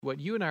What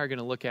you and I are going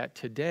to look at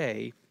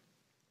today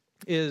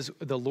is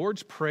the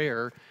Lord's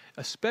Prayer,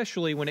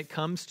 especially when it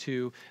comes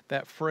to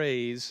that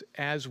phrase,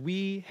 as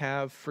we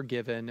have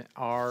forgiven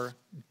our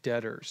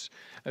debtors.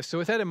 So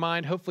with that in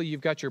mind, hopefully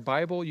you've got your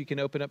Bible. You can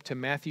open up to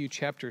Matthew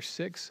chapter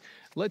 6.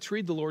 Let's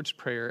read the Lord's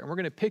Prayer, and we're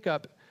going to pick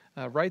up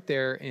right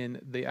there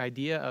in the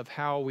idea of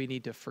how we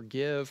need to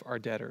forgive our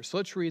debtors. So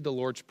let's read the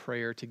Lord's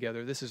Prayer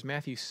together. This is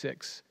Matthew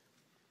 6.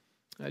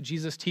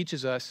 Jesus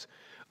teaches us,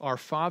 "Our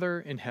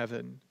Father in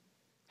heaven,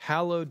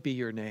 hallowed be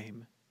your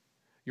name.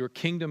 Your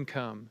kingdom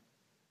come.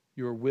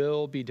 Your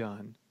will be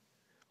done,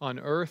 on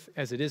earth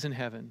as it is in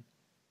heaven.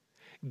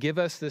 Give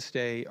us this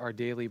day our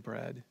daily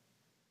bread,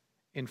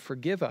 and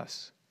forgive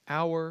us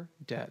our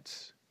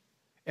debts,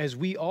 as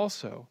we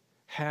also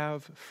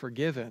have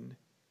forgiven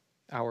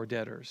our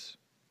debtors.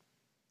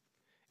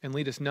 And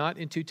lead us not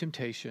into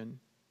temptation,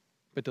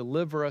 but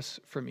deliver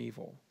us from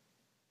evil.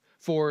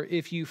 For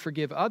if you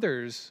forgive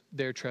others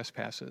their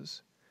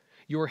trespasses,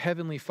 your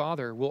heavenly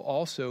Father will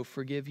also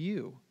forgive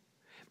you.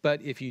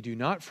 But if you do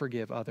not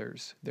forgive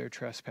others their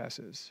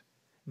trespasses,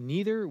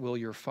 neither will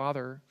your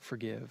Father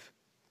forgive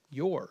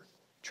your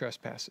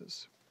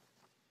trespasses."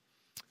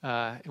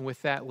 And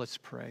with that, let's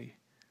pray.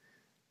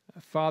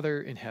 Father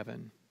in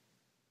heaven,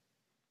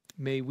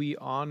 may we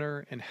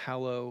honor and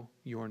hallow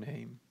your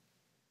name.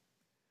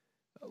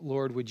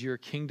 Lord, would your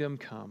kingdom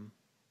come?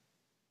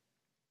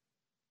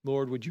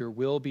 Lord, would your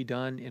will be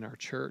done in our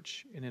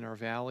church and in our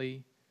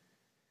valley?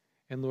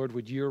 And Lord,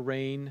 would your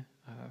reign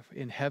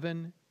in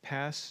heaven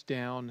pass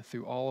down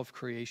through all of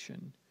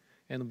creation?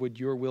 And would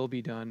your will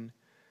be done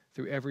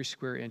through every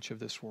square inch of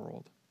this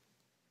world?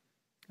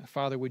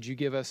 Father, would you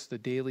give us the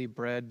daily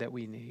bread that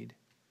we need?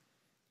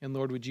 And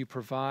Lord, would you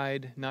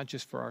provide not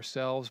just for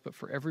ourselves, but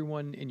for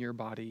everyone in your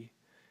body,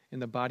 in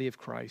the body of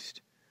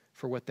Christ,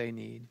 for what they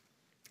need,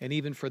 and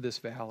even for this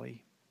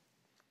valley.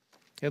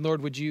 And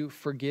Lord, would you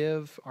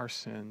forgive our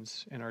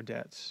sins and our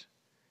debts?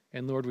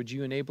 And Lord, would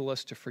you enable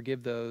us to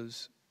forgive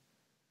those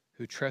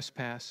who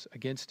trespass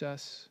against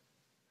us,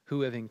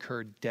 who have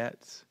incurred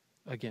debts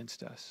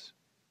against us?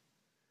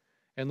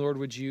 And Lord,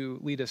 would you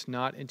lead us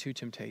not into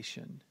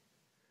temptation?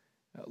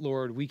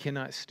 Lord, we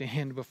cannot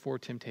stand before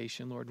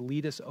temptation. Lord,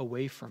 lead us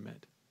away from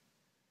it.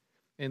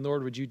 And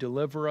Lord, would you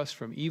deliver us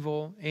from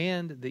evil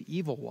and the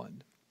evil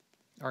one,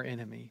 our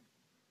enemy?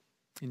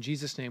 In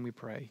Jesus' name we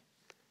pray.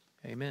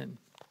 Amen.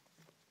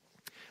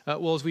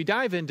 Well, as we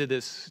dive into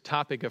this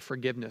topic of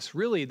forgiveness,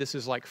 really this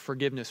is like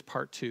forgiveness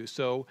part 2.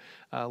 So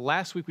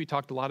last week we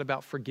talked a lot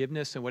about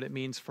forgiveness and what it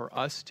means for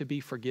us to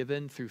be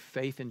forgiven through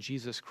faith in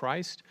Jesus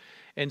Christ.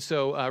 And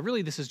so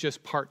really this is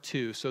just part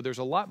 2. So there's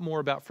a lot more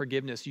about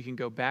forgiveness you can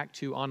go back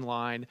to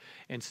online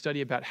and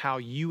study about how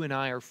you and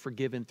I are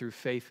forgiven through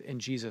faith in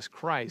Jesus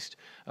Christ,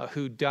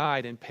 who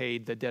died and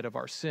paid the debt of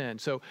our sin.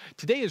 So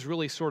today is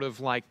really sort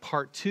of like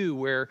part 2,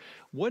 where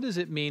what does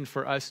it mean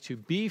for us to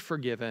be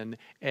forgiven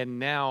and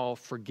now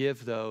forgive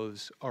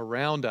those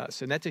around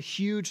us? And that's a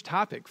huge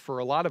topic for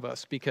a lot of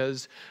us,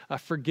 because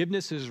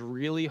forgiveness is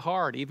really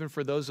hard. Even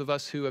for those of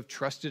us who have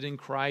trusted in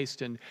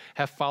Christ and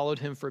have followed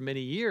him for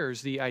many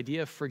years, the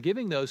idea of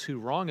forgiving those who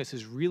wrong us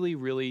is really,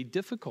 really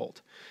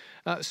difficult.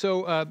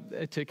 So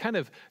to kind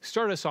of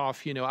start us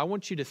off, I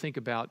want you to think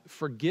about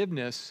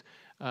forgiveness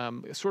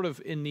sort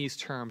of in these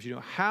terms.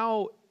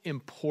 How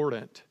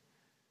important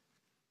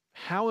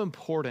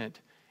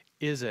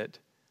is it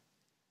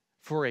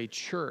for a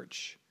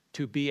church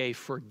to be a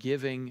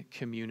forgiving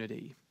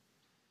community?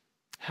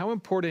 How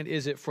important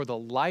is it for the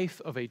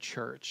life of a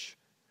church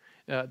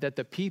that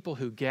the people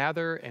who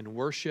gather and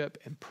worship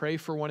and pray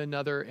for one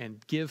another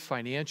and give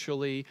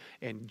financially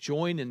and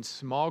join in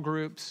small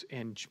groups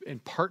and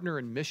partner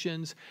in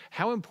missions,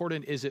 how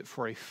important is it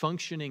for a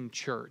functioning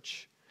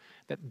church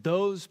that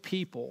those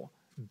people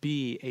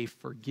be a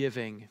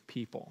forgiving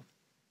people?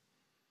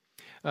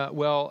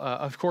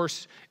 Of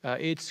course,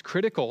 it's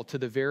critical to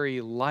the very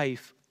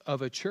life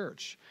of a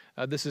church.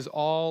 This is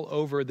all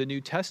over the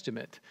New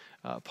Testament.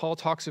 Paul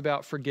talks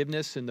about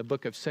forgiveness in the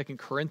book of 2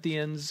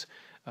 Corinthians.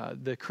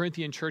 The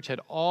Corinthian church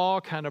had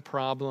all kind of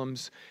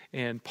problems,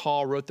 and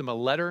Paul wrote them a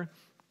letter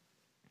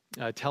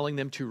telling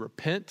them to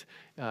repent.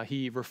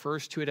 He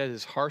refers to it as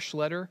his harsh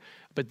letter.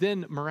 But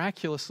then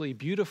miraculously,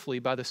 beautifully,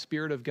 by the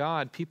Spirit of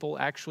God, people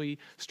actually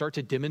start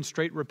to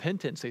demonstrate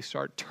repentance. They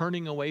start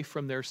turning away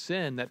from their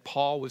sin that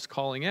Paul was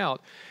calling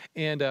out.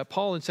 And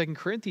Paul in 2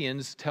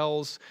 Corinthians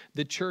tells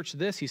the church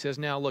this. He says,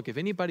 now look, if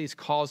anybody's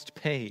caused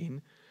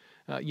pain,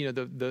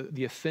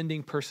 the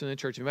offending person in the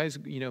church, if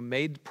anybody's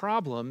made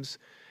problems,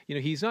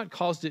 he's not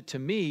caused it to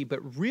me, but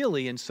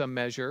really in some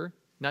measure,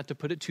 not to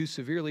put it too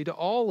severely, to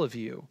all of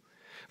you.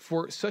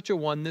 For such a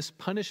one, this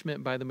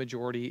punishment by the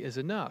majority is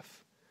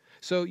enough.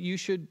 So you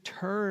should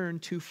turn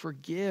to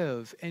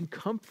forgive and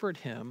comfort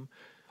him,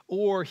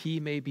 or he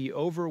may be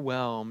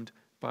overwhelmed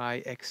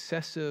by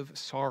excessive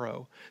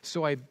sorrow.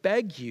 So I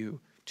beg you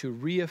to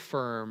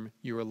reaffirm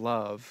your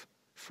love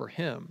for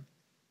him.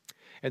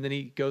 And then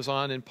he goes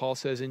on and Paul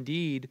says,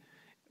 indeed,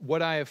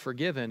 what I have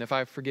forgiven, if I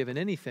have forgiven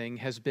anything,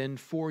 has been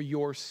for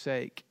your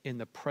sake in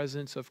the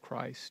presence of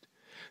Christ.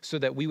 so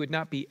that we would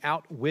not be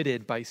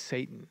outwitted by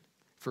Satan,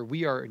 for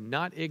we are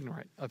not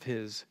ignorant of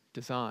his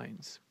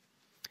designs.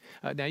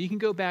 Now, you can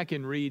go back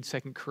and read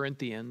 2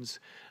 Corinthians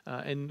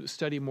and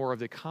study more of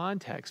the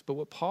context, but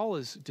what Paul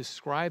is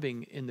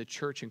describing in the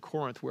church in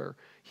Corinth, where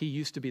he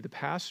used to be the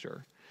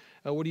pastor,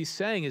 what he's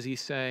saying is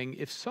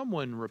if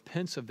someone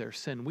repents of their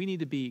sin, we need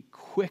to be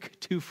quick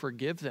to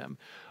forgive them,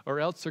 or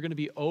else they're going to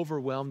be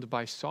overwhelmed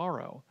by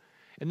sorrow.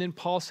 And then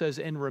Paul says,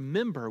 and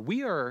remember,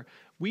 we are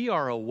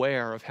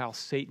aware of how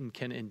Satan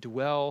can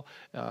indwell,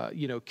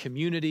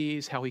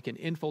 communities, how he can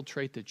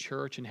infiltrate the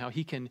church, and how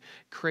he can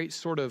create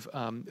sort of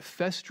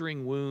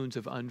festering wounds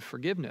of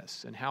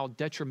unforgiveness, and how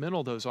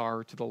detrimental those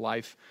are to the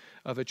life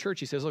of a church.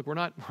 He says, look, we're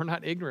not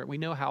ignorant. We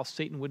know how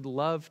Satan would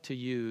love to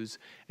use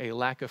a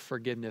lack of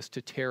forgiveness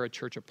to tear a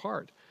church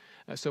apart.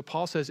 So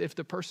Paul says, if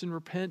the person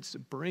repents,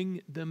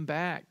 bring them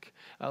back.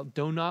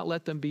 Do not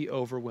let them be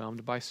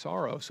overwhelmed by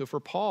sorrow. So for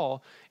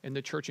Paul and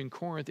the church in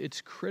Corinth,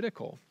 it's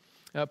critical.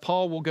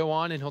 Paul will go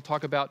on and he'll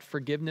talk about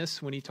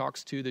forgiveness when he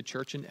talks to the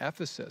church in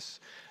Ephesus.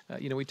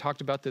 We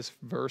talked about this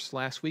verse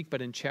last week,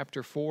 but in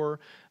chapter 4,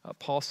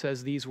 Paul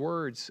says these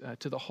words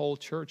to the whole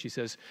church. He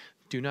says,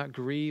 do not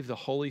grieve the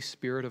Holy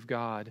Spirit of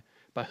God,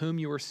 by whom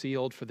you were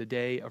sealed for the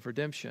day of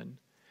redemption.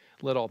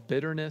 Let all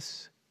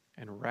bitterness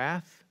and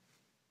wrath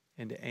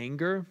and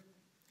anger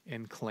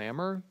and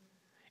clamor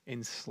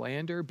and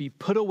slander be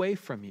put away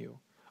from you,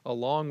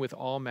 along with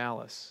all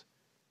malice.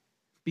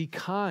 Be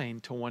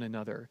kind to one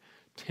another,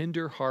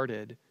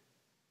 tender-hearted,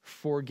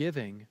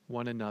 forgiving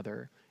one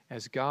another,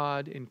 as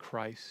God in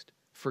Christ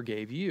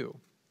forgave you.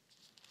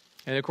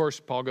 And of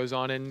course, Paul goes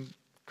on in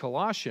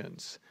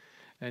Colossians,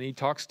 and he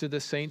talks to the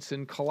saints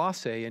in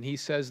Colossae, and he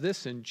says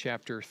this in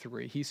chapter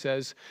 3. He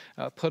says,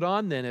 put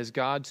on then as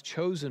God's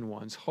chosen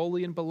ones,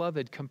 holy and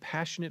beloved,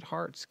 compassionate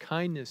hearts,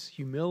 kindness,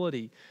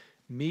 humility,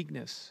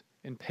 meekness,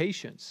 and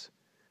patience,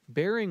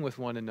 bearing with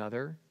one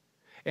another,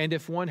 and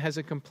if one has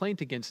a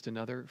complaint against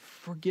another,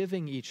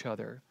 forgiving each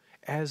other,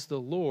 as the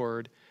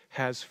Lord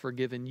has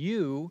forgiven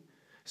you,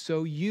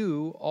 so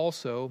you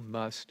also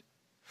must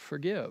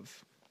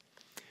forgive.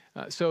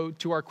 So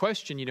to our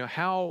question,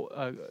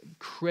 how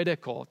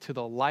critical to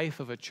the life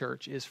of a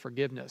church is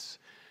forgiveness?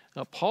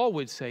 Paul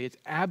would say it's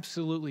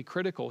absolutely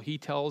critical. He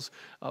tells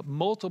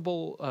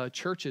multiple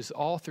churches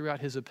all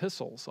throughout his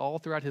epistles, all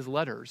throughout his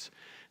letters,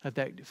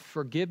 that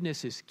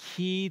forgiveness is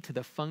key to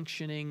the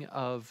functioning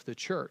of the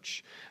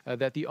church,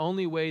 that the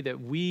only way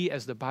that we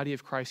as the body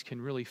of Christ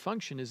can really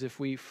function is if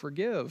we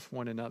forgive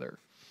one another.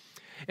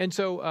 And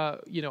so,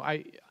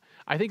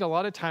 I think a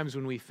lot of times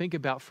when we think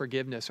about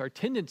forgiveness, our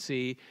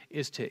tendency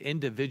is to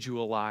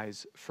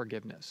individualize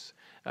forgiveness,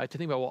 to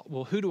think about,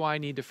 well, who do I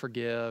need to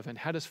forgive, and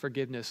how does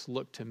forgiveness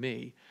look to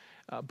me?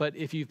 But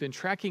if you've been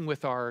tracking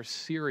with our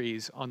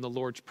series on the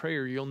Lord's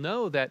Prayer, you'll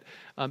know that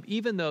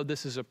even though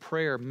this is a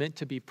prayer meant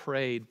to be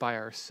prayed by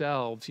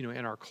ourselves,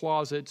 in our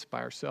closets,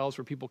 by ourselves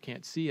where people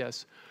can't see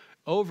us,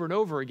 over and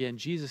over again,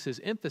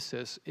 Jesus'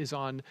 emphasis is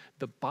on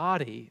the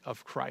body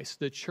of Christ,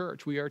 the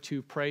church. We are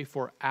to pray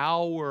for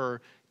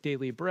our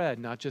daily bread,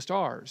 not just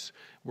ours.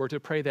 We're to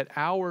pray that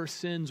our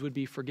sins would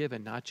be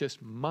forgiven, not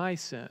just my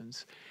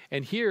sins.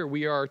 And here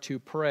we are to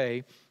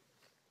pray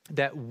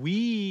that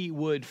we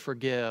would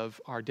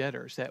forgive our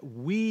debtors, that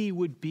we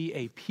would be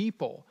a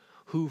people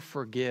who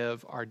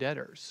forgive our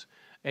debtors.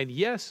 And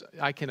yes,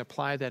 I can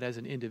apply that as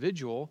an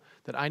individual,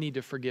 that I need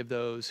to forgive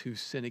those who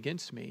sin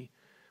against me.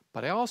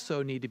 But I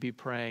also need to be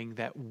praying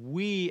that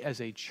we as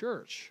a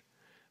church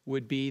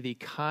would be the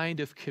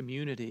kind of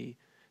community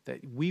that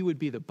we would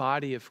be the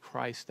body of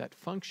Christ that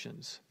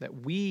functions, that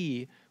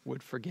we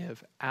would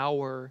forgive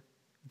our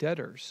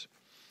debtors.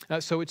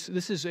 So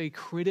this is a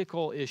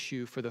critical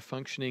issue for the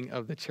functioning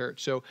of the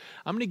church. So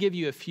I'm going to give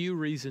you a few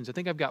reasons. I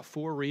think I've got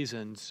 4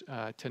 reasons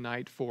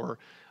tonight for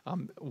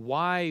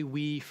why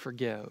we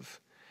forgive.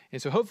 And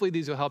so hopefully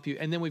these will help you.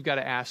 And then we've got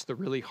to ask the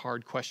really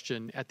hard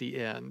question at the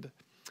end.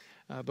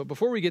 But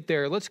before we get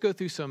there, let's go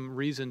through some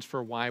reasons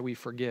for why we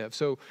forgive.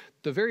 So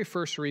the very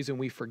first reason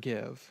we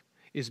forgive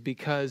is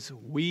because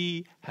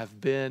we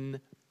have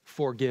been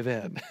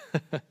forgiven.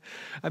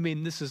 I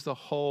mean, this is the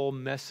whole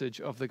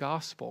message of the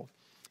gospel.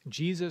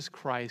 Jesus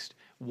Christ,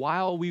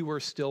 while we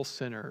were still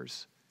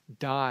sinners,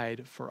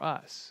 died for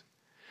us.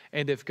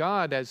 And if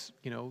God, as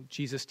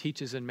Jesus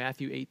teaches in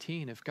Matthew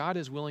 18, if God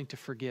is willing to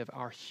forgive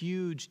our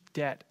huge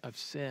debt of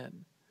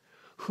sin,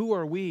 who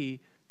are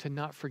we to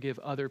not forgive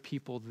other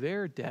people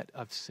their debt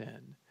of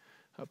sin?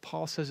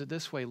 Paul says it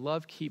this way,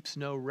 love keeps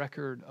no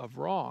record of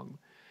wrong.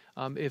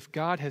 If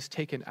God has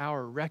taken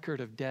our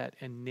record of debt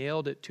and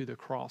nailed it to the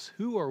cross,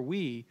 who are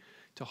we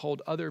to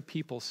hold other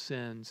people's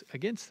sins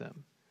against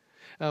them?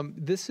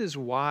 This is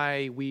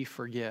why we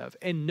forgive.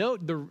 And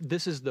note,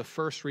 this is the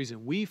first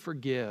reason we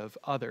forgive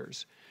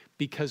others,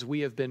 because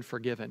we have been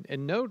forgiven.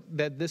 And note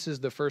that this is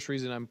the first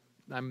reason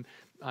I'm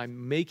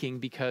making,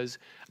 because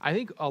I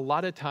think a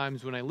lot of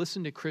times when I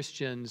listen to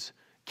Christians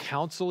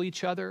counsel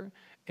each other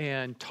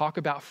and talk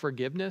about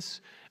forgiveness,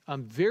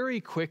 very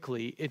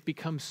quickly it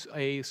becomes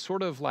a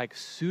sort of like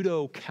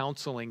pseudo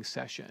counseling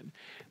session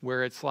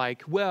where it's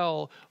like,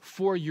 well,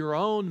 for your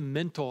own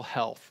mental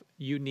health,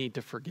 you need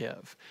to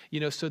forgive,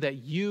 so that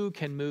you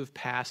can move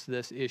past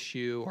this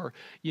issue, or,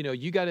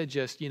 you got to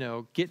just,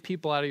 get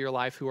people out of your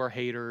life who are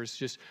haters,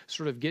 just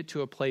sort of get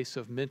to a place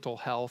of mental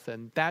health.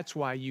 And that's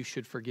why you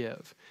should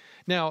forgive.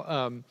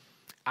 Now,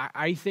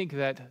 I think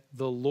that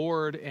the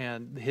Lord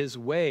and his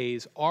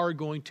ways are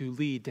going to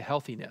lead to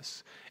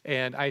healthiness.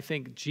 And I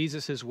think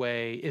Jesus'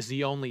 way is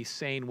the only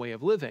sane way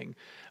of living.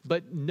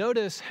 But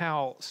notice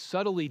how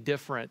subtly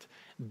different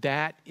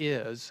that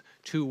is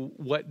to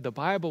what the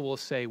Bible will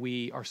say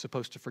we are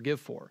supposed to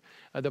forgive for.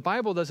 The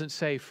Bible doesn't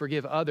say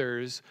forgive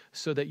others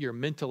so that you're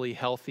mentally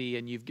healthy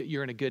and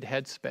you're in a good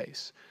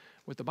headspace.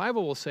 What the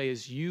Bible will say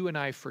is you and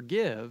I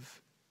forgive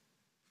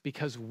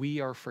because we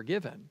are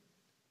forgiven.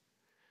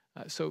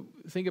 So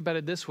think about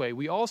it this way.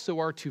 We also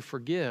are to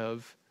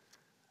forgive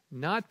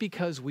not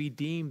because we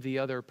deem the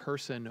other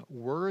person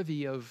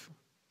worthy of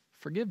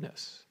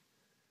forgiveness.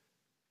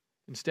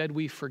 Instead,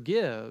 we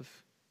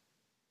forgive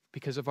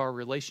because of our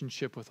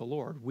relationship with the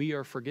Lord. We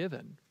are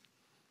forgiven.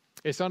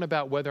 It's not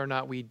about whether or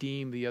not we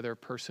deem the other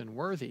person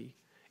worthy.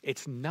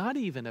 It's not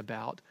even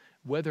about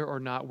whether or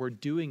not we're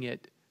doing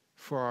it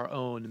for our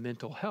own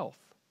mental health.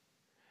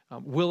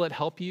 Will it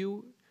help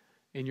you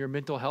in your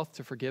mental health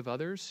to forgive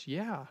others?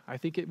 Yeah, I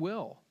think it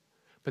will.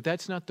 But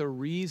that's not the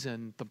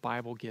reason the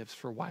Bible gives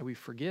for why we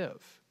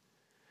forgive.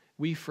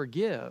 We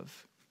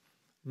forgive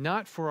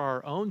not for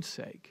our own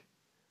sake,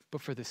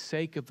 but for the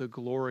sake of the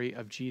glory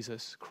of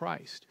Jesus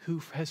Christ,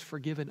 who has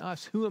forgiven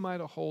us. Who am I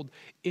to hold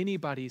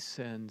anybody's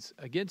sins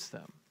against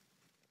them?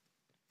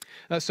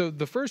 So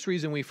the first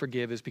reason we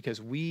forgive is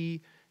because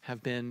we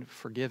have been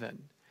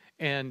forgiven.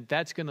 And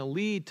that's going to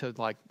lead to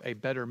like a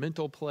better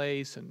mental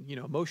place and,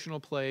 emotional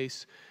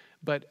place.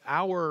 But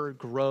our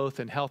growth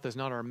and health is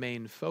not our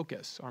main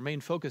focus. Our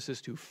main focus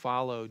is to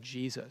follow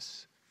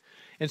Jesus.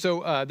 And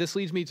so this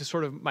leads me to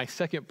sort of my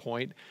second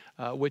point,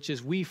 which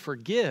is we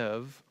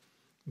forgive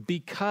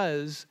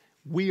because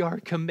we are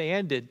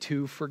commanded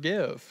to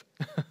forgive.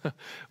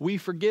 We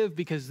forgive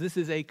because this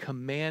is a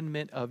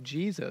commandment of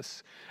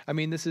Jesus. I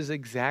mean, this is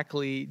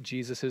exactly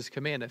Jesus'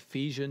 command.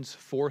 Ephesians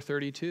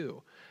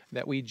 4:32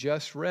 that we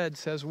just read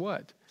says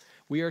what?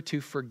 We are to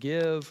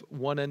forgive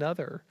one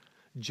another,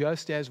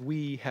 just as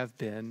we have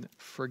been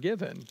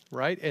forgiven,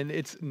 right? And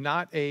it's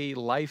not a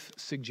life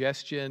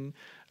suggestion.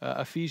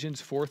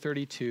 Ephesians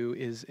 4:32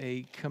 is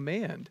a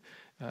command.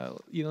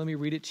 Let me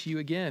read it to you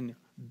again.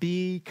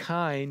 Be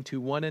kind to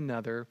one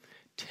another,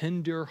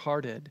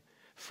 tender-hearted,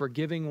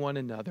 forgiving one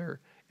another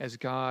as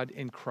God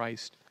in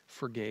Christ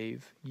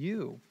forgave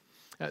you.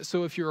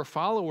 So if you're a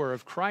follower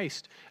of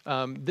Christ,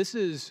 this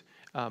is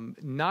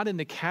not in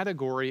the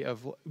category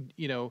of,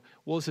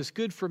 well, is this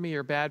good for me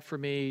or bad for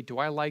me? Do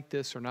I like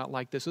this or not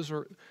like this? Those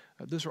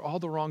are all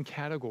the wrong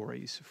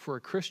categories for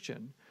a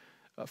Christian.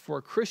 For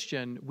a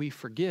Christian, we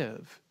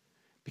forgive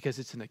because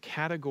it's in the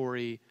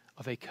category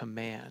of a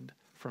command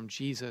from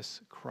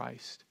Jesus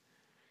Christ.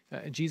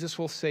 Jesus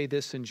will say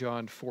this in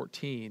John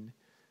 14.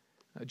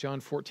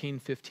 John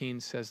 14:15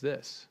 says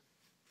this,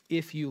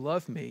 "If you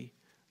love me,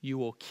 you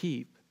will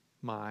keep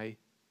my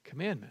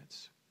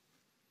commandments."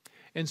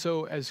 And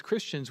so as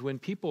Christians, when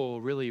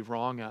people really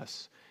wrong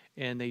us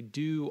and they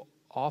do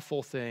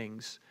awful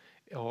things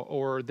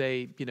or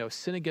they,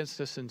 sin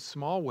against us in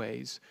small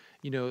ways,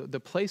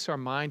 the place our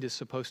mind is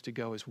supposed to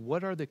go is,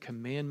 what are the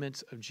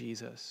commandments of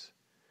Jesus?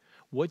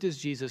 What does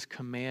Jesus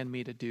command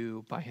me to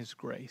do by his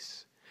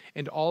grace?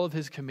 And all of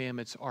his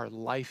commandments are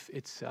life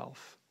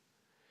itself.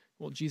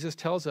 Well, Jesus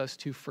tells us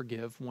to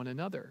forgive one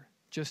another,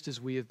 just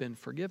as we have been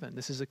forgiven.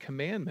 This is a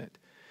commandment.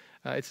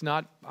 It's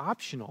not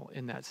optional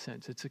in that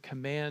sense. It's a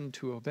command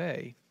to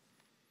obey.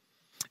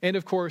 And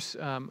of course,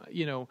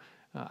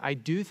 I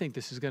do think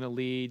this is going to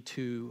lead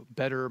to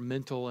better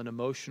mental and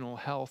emotional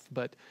health,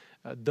 but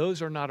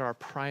those are not our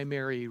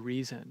primary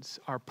reasons.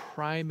 Our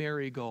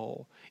primary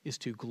goal is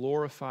to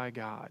glorify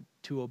God,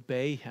 to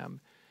obey him,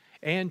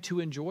 and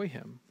to enjoy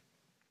him.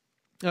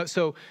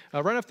 So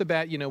right off the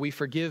bat, we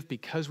forgive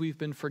because we've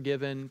been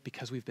forgiven,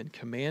 because we've been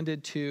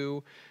commanded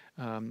to.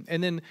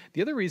 And then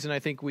the other reason I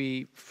think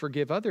we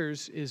forgive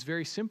others is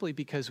very simply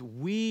because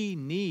we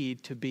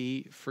need to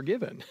be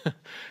forgiven.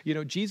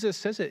 Jesus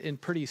says it in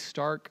pretty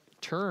stark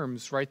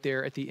terms right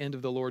there at the end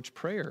of the Lord's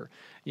Prayer.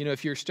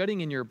 If you're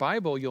studying in your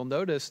Bible, you'll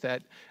notice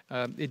that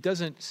it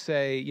doesn't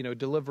say,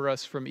 deliver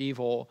us from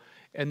evil,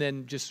 and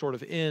then just sort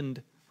of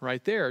end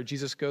right there.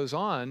 Jesus goes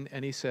on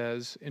and he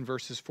says in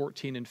verses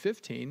 14 and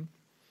 15,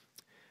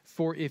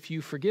 "For if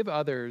you forgive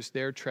others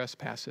their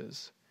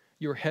trespasses,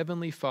 your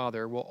heavenly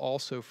Father will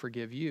also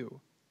forgive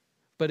you.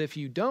 But if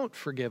you don't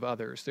forgive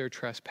others their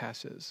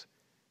trespasses,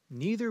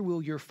 neither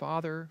will your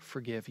Father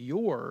forgive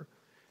your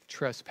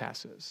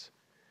trespasses."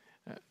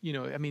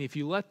 If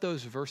you let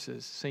those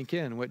verses sink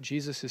in, what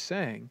Jesus is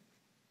saying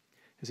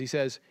is he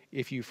says,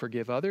 if you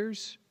forgive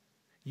others,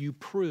 you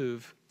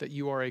prove that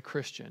you are a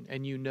Christian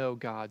and you know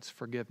God's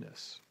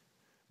forgiveness.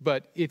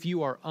 But if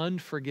you are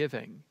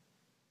unforgiving,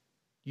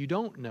 you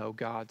don't know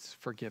God's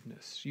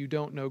forgiveness. You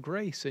don't know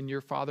grace, and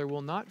your Father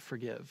will not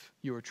forgive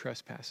your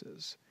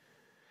trespasses.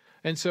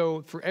 And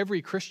so for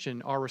every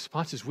Christian, our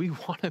response is we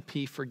want to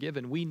be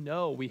forgiven. We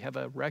know we have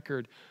a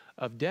record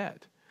of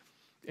debt,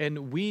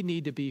 and we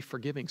need to be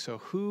forgiving. So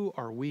who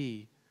are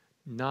we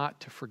not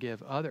to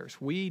forgive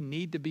others? We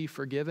need to be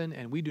forgiven,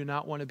 and we do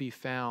not want to be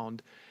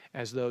found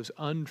as those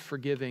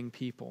unforgiving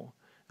people.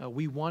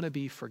 We want to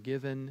be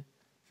forgiven,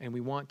 and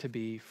we want to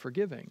be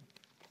forgiving.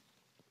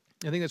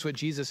 I think that's what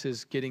Jesus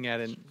is getting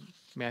at in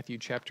Matthew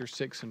chapter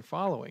 6 and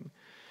following.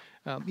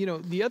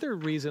 The other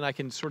reason I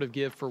can sort of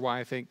give for why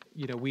I think,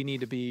 we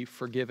need to be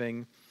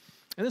forgiving,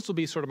 and this will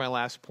be sort of my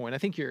last point. I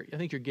think you're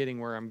getting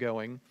where I'm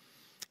going,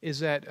 is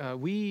that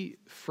we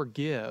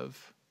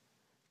forgive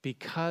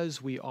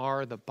because we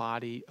are the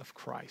body of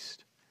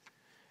Christ.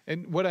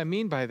 And what I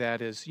mean by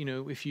that is,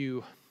 if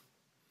you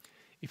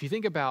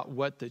think about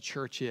what the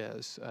church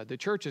is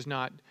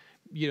not,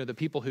 the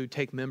people who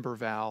take member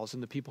vows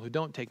and the people who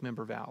don't take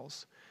member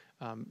vows.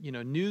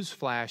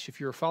 Newsflash, if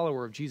you're a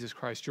follower of Jesus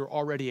Christ, you're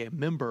already a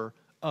member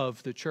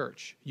of the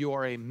church. You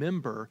are a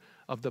member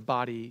of the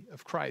body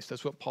of Christ.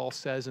 That's what Paul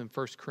says in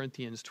 1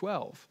 Corinthians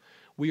 12.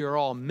 We are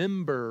all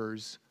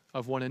members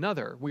of one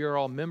another. We are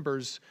all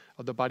members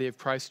of the body of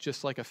Christ,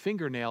 just like a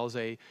fingernail is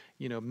a,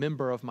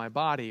 member of my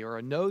body, or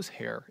a nose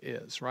hair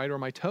is, right? Or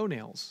my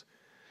toenails.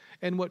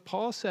 And what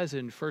Paul says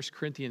in 1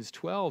 Corinthians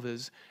 12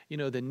 is,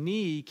 the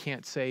knee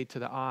can't say to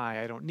the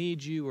eye, I don't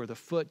need you, or the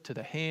foot to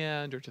the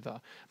hand, or to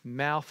the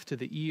mouth to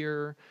the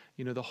ear.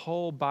 The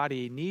whole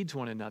body needs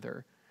one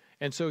another.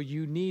 And so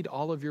you need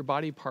all of your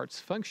body parts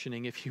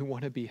functioning if you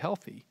want to be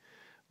healthy,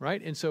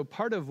 right? And so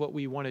part of what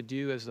we want to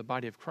do as the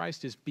body of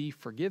Christ is be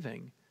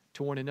forgiving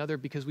to one another,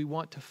 because we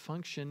want to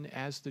function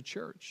as the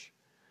church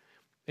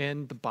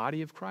and the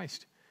body of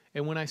Christ.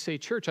 And when I say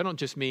church, I don't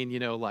just mean,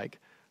 like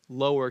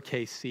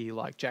lowercase c,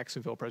 like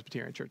Jacksonville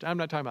Presbyterian Church. I'm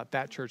not talking about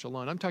that church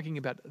alone. I'm talking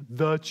about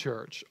the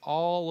church,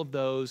 all of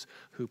those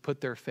who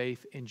put their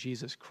faith in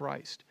Jesus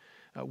Christ.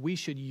 We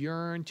should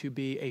yearn to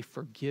be a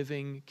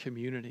forgiving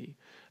community.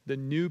 The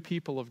new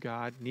people of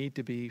God need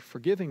to be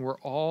forgiving. We're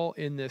all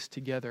in this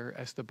together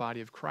as the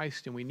body of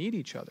Christ, and we need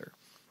each other.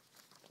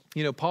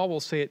 Paul will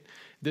say it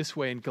this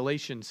way in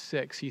Galatians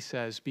 6. He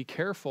says, be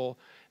careful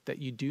that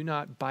you do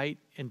not bite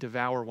and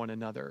devour one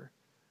another,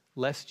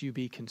 lest you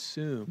be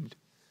consumed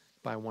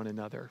by one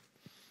another.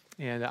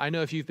 And I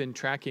know if you've been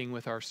tracking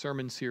with our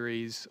sermon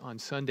series on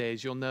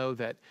Sundays, you'll know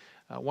that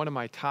one of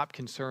my top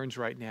concerns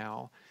right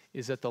now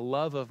is that the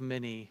love of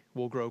many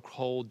will grow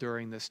cold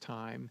during this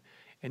time,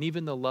 and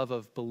even the love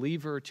of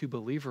believer to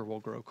believer will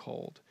grow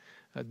cold.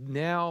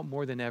 Now,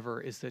 more than ever,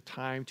 is the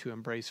time to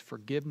embrace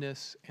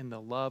forgiveness and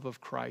the love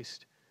of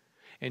Christ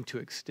and to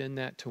extend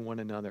that to one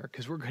another,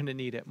 because we're going to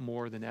need it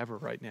more than ever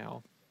right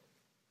now.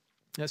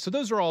 So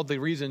those are all the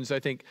reasons I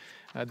think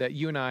that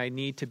you and I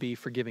need to be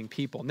forgiving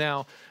people.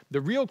 Now, the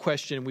real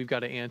question we've got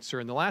to answer,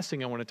 and the last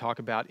thing I want to talk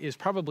about, is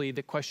probably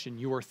the question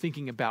you are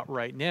thinking about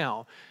right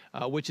now,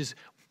 which is,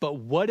 but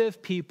what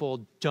if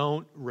people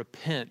don't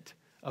repent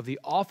of the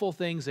awful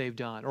things they've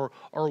done? Or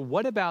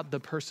what about the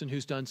person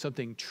who's done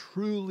something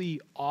truly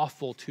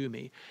awful to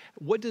me?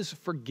 What does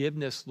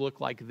forgiveness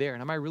look like there?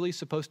 And am I really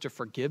supposed to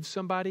forgive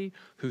somebody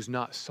who's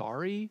not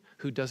sorry,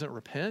 who doesn't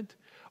repent?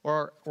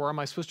 Or am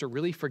I supposed to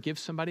really forgive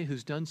somebody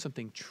who's done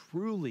something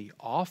truly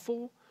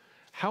awful?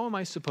 How am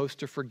I supposed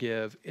to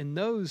forgive in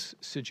those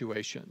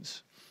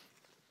situations?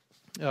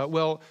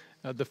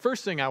 The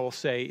first thing I will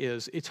say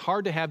is it's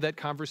hard to have that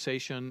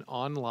conversation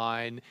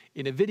online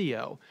in a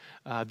video.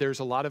 There's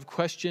a lot of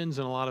questions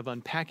and a lot of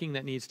unpacking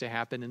that needs to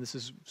happen, and this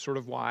is sort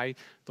of why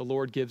the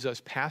Lord gives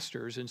us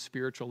pastors and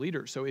spiritual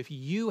leaders. So if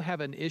you have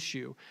an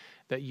issue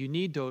that you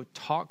need to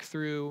talk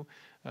through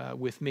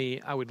with me,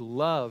 I would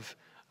love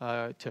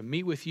to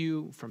meet with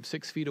you from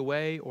 6 feet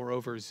away or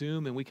over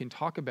Zoom, and we can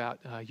talk about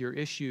your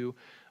issue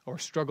or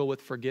struggle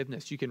with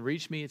forgiveness. You can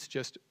reach me. It's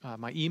just,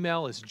 my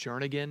email is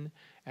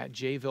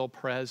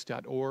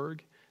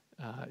jernigan@jvillepres.org.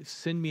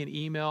 Send me an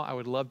email. I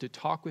would love to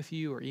talk with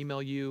you or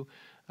email you.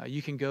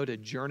 You can go to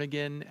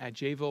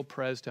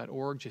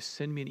jernigan@jvillepres.org. Just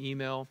send me an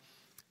email.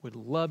 Would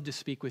love to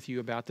speak with you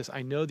about this.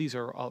 I know these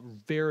are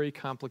very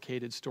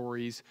complicated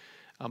stories.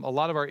 A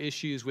lot of our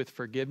issues with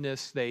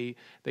forgiveness, they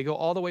go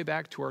all the way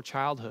back to our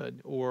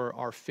childhood or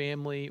our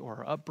family or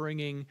our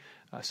upbringing.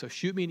 So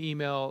shoot me an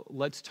email.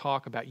 Let's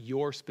talk about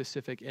your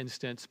specific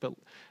instance. But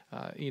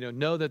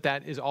know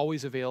that is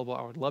always available.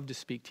 I would love to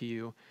speak to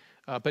you.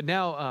 But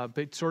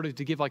sort of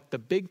to give like the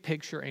big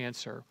picture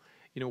answer,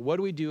 what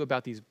do we do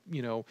about these,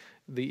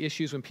 the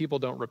issues when people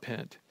don't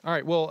repent? All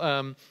right.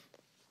 Well,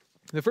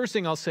 the first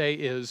thing I'll say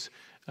is,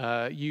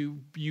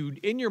 you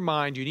in your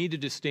mind, you need to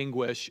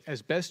distinguish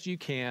as best you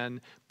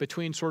can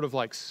between sort of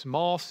like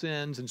small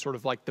sins and sort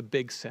of like the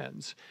big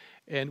sins.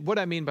 And what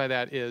I mean by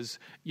that is,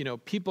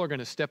 people are going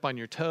to step on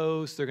your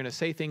toes. They're going to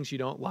say things you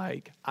don't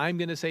like. I'm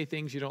going to say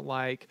things you don't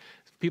like.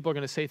 People are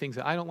going to say things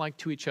that I don't like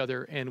to each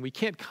other, and we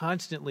can't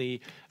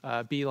constantly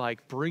be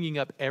like bringing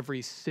up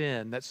every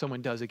sin that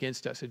someone does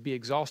against us. It'd be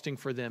exhausting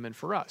for them and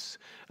for us.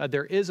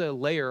 There is a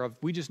layer of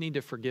we just need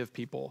to forgive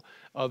people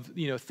of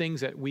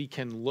things that we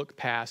can look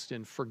past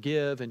and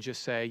forgive and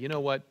just say, you know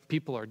what,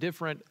 people are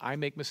different. I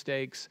make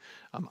mistakes.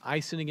 I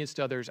sin against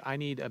others. I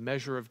need a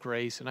measure of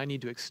grace, and I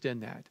need to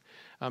extend that.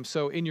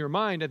 So in your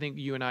mind, I think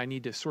you and I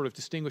need to sort of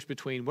distinguish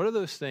between what are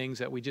those things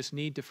that we just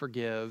need to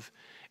forgive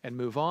and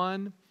move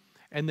on,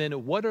 and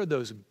then what are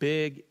those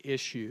big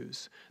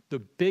issues, the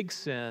big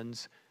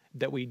sins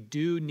that we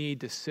do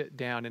need to sit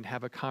down and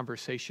have a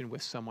conversation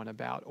with someone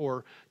about,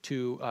 or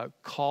to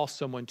call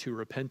someone to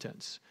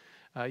repentance.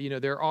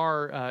 There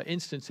are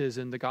instances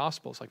in the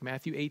Gospels, like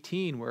Matthew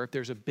 18, where if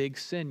there's a big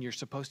sin, you're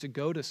supposed to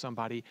go to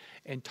somebody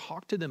and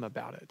talk to them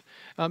about it.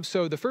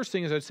 So the first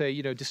thing is I'd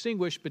say,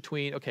 distinguish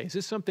between, okay, is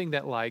this something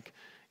that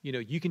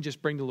you can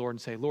just bring to the Lord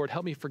and say, Lord,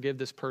 help me forgive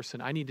this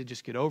person. I need to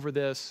just get over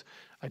this.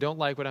 I don't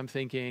like what I'm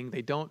thinking.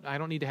 I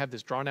don't need to have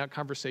this drawn out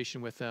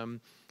conversation with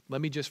them. Let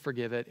me just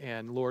forgive it,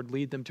 and Lord,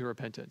 lead them to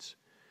repentance.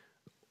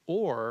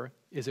 Or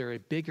is there a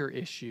bigger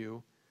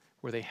issue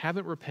where they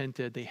haven't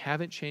repented, they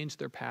haven't changed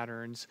their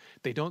patterns,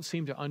 they don't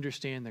seem to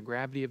understand the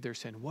gravity of their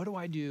sin? What do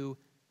I do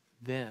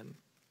then?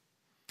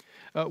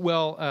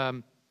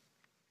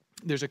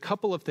 There's a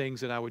couple of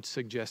things that I would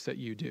suggest that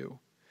you do.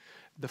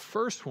 The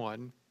first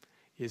one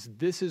is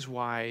this is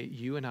why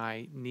you and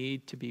I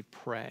need to be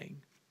praying.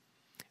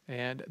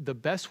 And the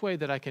best way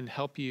that I can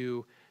help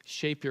you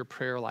shape your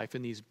prayer life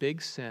in these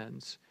big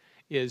sins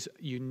is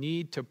you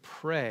need to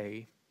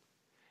pray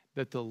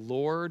that the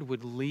Lord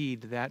would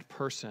lead that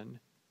person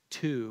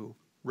to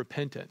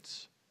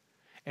repentance.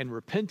 And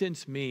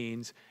repentance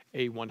means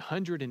a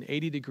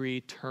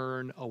 180-degree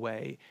turn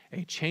away,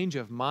 a change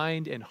of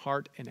mind and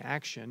heart and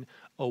action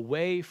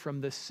away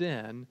from the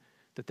sin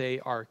that they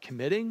are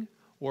committing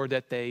or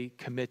that they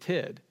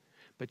committed.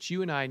 But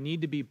you and I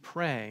need to be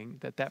praying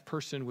that that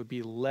person would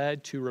be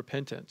led to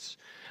repentance.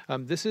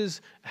 This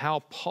is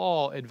how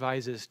Paul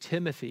advises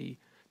Timothy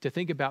to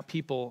think about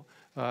people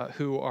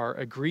who are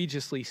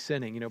egregiously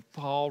sinning.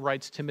 Paul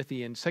writes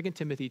Timothy in 2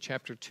 Timothy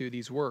chapter 2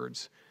 these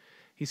words.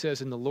 He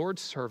says, "And the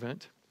Lord's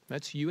servant,"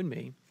 that's you and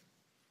me,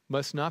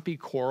 "must not be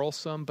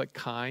quarrelsome but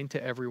kind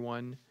to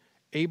everyone,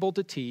 able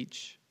to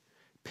teach,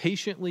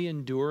 patiently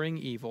enduring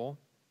evil,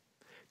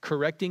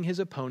 correcting his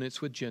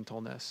opponents with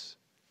gentleness.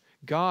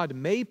 God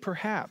may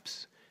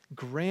perhaps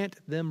grant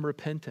them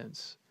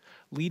repentance,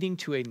 leading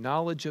to a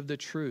knowledge of the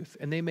truth,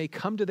 and they may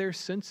come to their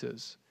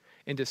senses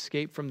and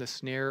escape from the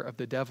snare of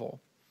the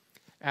devil,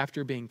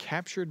 after being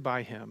captured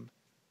by him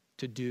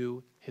to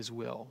do his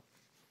will."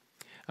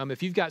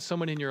 If you've got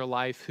someone in your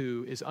life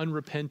who is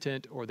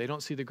unrepentant or they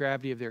don't see the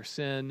gravity of their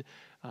sin,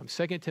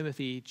 2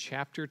 Timothy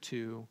chapter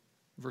 2,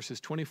 verses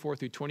 24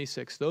 through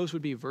 26, those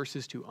would be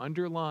verses to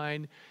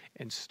underline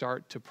and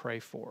start to pray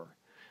for.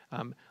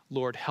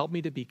 Lord, help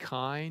me to be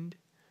kind,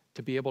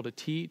 to be able to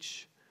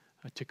teach,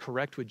 to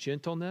correct with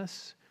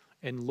gentleness,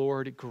 and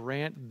Lord,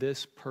 grant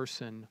this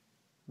person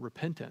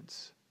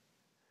repentance.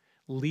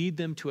 Lead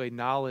them to a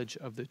knowledge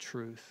of the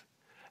truth.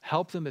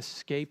 Help them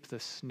escape the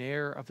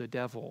snare of the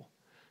devil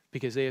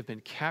because they have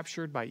been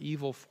captured by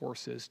evil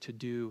forces to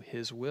do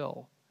his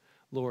will.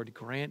 Lord,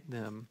 grant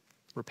them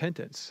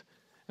repentance.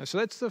 And so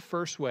that's the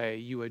first way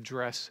you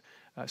address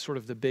sort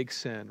of the big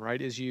sin, right?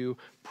 Is you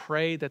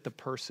pray that the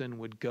person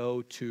would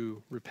go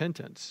to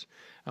repentance.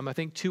 I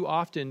think too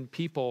often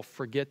people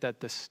forget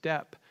that the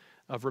step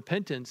of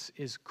repentance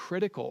is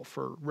critical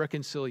for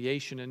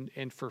reconciliation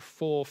and for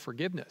full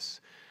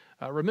forgiveness.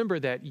 Remember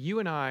that you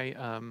and I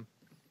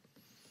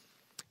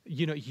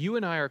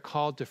are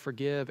called to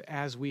forgive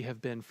as we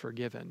have been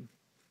forgiven.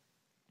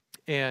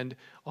 And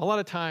a lot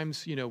of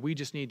times, we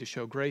just need to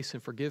show grace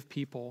and forgive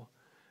people.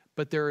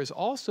 But there is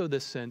also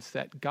the sense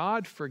that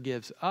God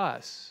forgives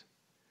us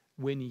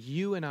when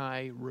you and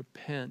I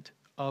repent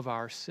of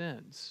our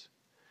sins.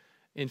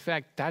 In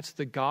fact, that's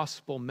the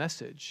gospel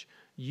message.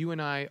 You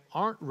and I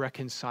aren't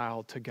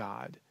reconciled to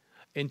God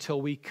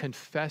until we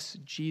confess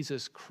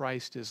Jesus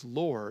Christ as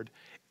Lord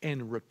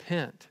and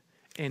repent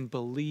and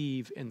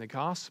believe in the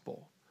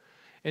gospel.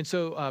 And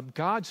so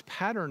God's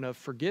pattern of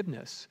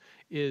forgiveness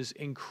is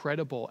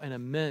incredible and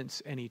immense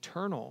and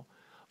eternal.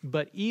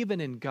 But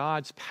even in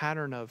God's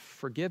pattern of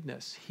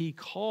forgiveness, he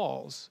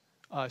calls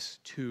us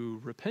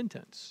to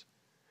repentance.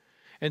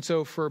 And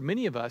so for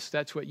many of us,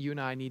 that's what you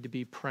and I need to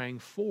be praying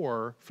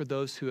for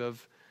those who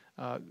have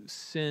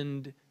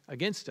sinned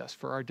against us,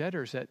 for our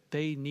debtors, that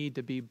they need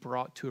to be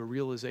brought to a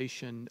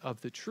realization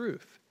of the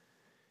truth,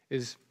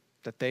 is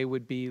that they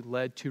would be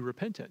led to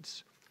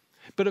repentance.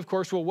 But of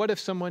course, what if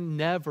someone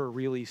never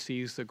really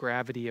sees the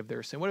gravity of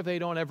their sin? What if they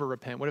don't ever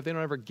repent? What if they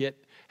don't ever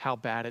get how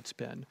bad it's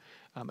been?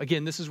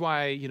 Again, this is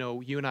why,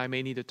 you and I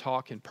may need to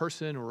talk in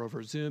person or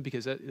over Zoom,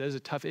 because that is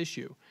a tough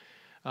issue.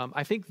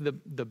 I think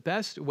the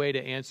best way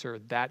to answer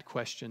that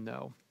question,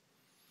 though,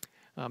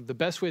 the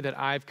best way that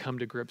I've come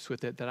to grips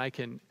with it, that I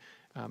can,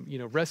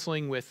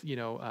 wrestling with,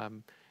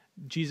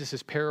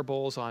 Jesus'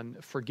 parables on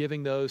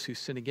forgiving those who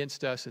sin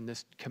against us in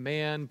this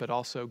command, but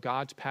also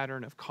God's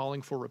pattern of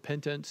calling for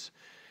repentance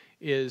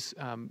is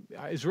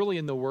really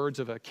in the words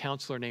of a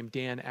counselor named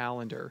Dan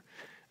Allender.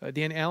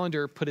 Dan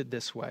Allender put it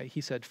this way.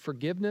 He said,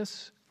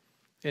 "Forgiveness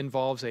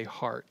involves a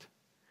heart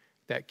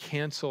that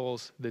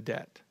cancels the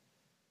debt,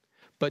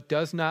 but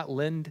does not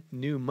lend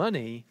new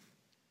money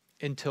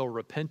until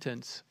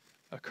repentance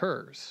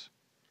occurs."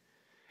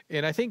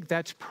 And I think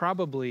that's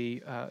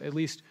probably, at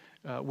least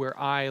where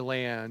I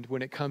land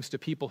when it comes to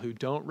people who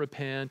don't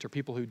repent or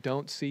people who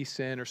don't see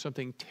sin or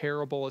something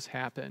terrible has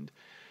happened.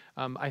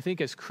 I think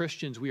as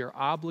Christians, we are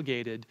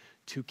obligated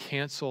to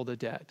cancel the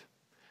debt,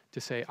 to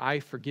say, I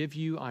forgive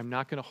you. I'm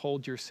not going to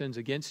hold your sins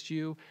against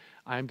you.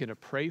 I'm going to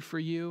pray for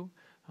you.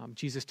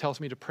 Jesus tells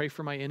me to pray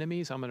for my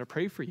enemies. I'm going to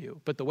pray for you.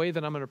 But the way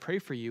that I'm going to pray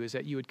for you is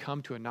that you would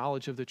come to a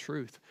knowledge of the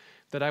truth,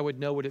 that I would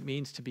know what it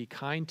means to be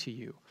kind to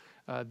you,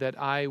 that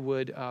I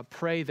would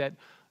pray that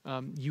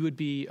you would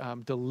be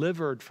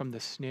delivered from the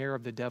snare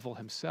of the devil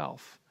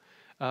himself.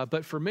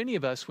 But for many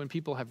of us, when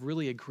people have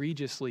really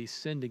egregiously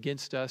sinned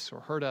against us or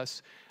hurt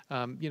us,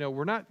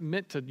 we're not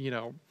meant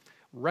to,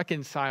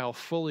 reconcile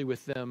fully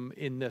with them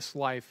in this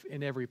life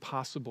in every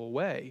possible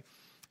way.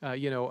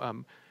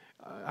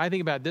 I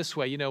think about it this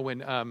way,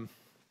 when,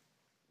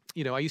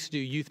 I used to do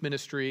youth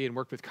ministry and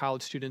worked with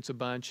college students a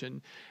bunch.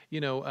 And,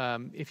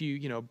 if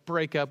you,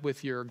 break up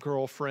with your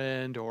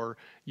girlfriend or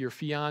your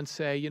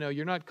fiance,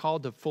 you're not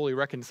called to fully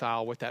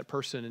reconcile with that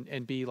person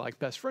and be like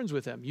best friends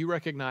with them. You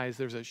recognize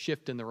there's a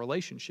shift in the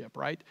relationship,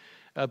 right?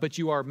 But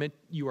you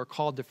are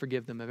called to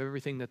forgive them of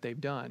everything that they've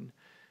done,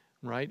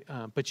 right?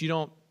 But you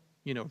don't,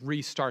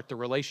 restart the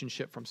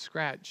relationship from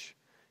scratch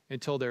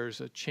until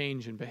there's a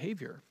change in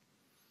behavior.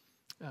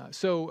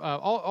 So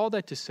all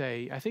that to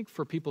say, I think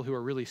for people who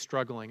are really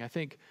struggling, I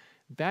think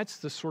that's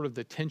the sort of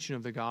the tension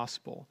of the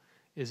gospel,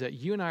 is that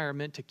you and I are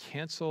meant to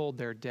cancel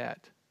their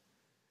debt.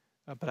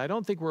 But I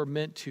don't think we're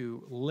meant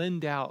to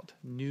lend out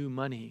new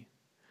money,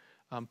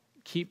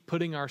 keep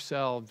putting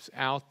ourselves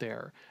out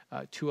there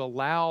to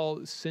allow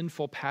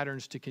sinful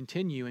patterns to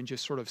continue and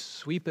just sort of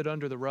sweep it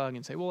under the rug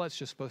and say, well, that's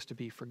just supposed to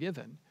be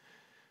forgiven.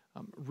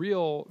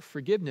 Real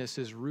forgiveness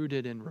is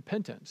rooted in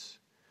repentance.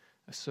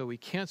 So we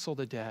cancel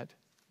the debt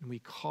and we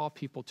call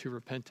people to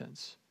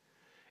repentance.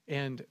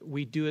 And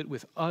we do it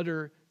with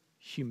utter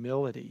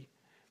humility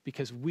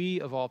because we,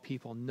 of all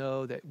people,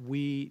 know that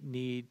we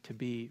need to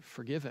be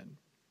forgiven.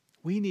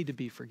 We need to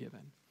be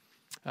forgiven.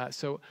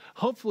 So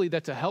hopefully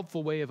that's a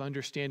helpful way of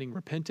understanding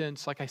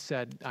repentance. Like I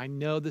said, I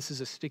know this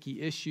is a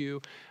sticky issue.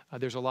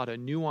 There's a lot of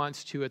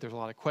nuance to it. There's a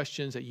lot of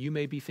questions that you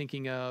may be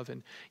thinking of.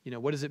 And,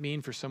 what does it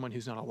mean for someone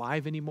who's not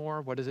alive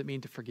anymore? What does it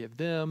mean to forgive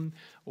them?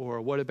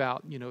 Or what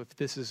about, if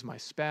this is my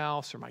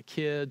spouse or my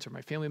kids or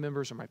my family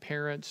members or my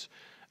parents?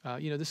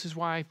 This is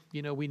why,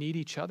 we need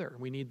each other.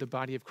 We need the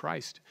body of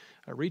Christ.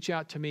 Reach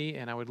out to me,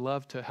 and I would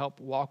love to help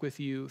walk with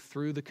you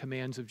through the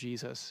commands of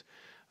Jesus.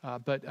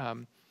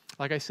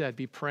 Like I said,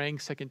 be praying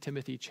 2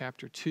 Timothy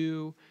chapter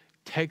 2.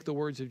 Take the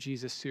words of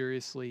Jesus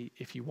seriously.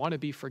 If you want to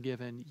be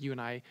forgiven, you and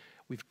I,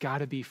 we've got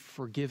to be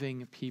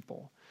forgiving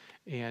people.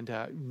 And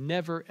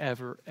never,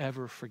 ever,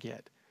 ever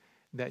forget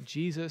that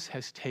Jesus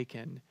has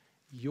taken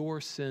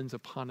your sins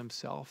upon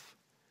himself.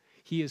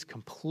 He has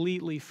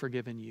completely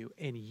forgiven you,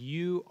 and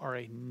you are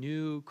a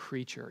new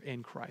creature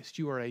in Christ.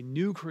 You are a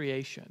new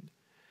creation,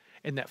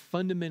 and that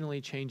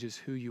fundamentally changes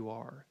who you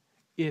are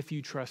if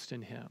you trust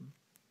in him.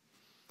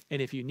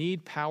 And if you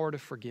need power to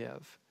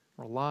forgive,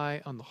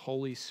 rely on the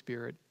Holy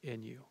Spirit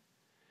in you.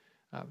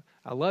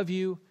 I love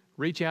you.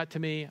 Reach out to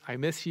me. I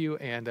miss you.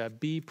 And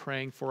be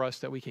praying for us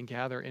that we can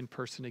gather in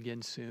person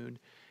again soon.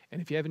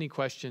 And if you have any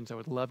questions, I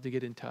would love to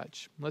get in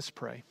touch. Let's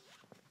pray.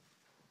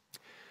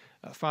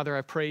 Father,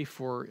 I pray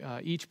for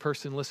each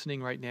person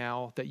listening right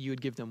now that you would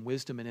give them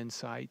wisdom and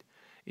insight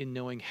in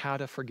knowing how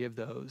to forgive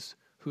those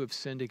who have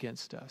sinned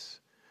against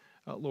us.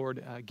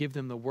 Lord, give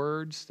them the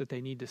words that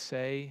they need to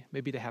say,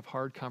 maybe to have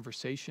hard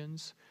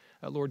conversations.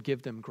 Lord,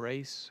 give them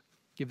grace,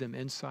 give them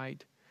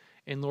insight.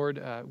 And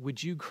Lord,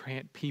 would you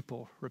grant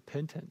people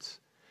repentance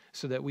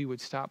so that we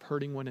would stop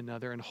hurting one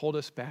another and hold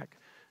us back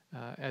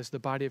as the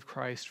body of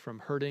Christ from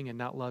hurting and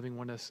not loving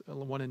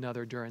one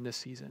another during this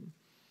season.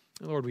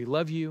 Lord, we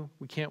love you.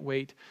 We can't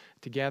wait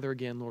to gather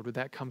again. Lord, would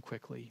that come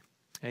quickly?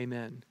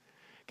 Amen.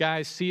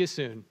 Guys, see you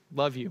soon.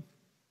 Love you.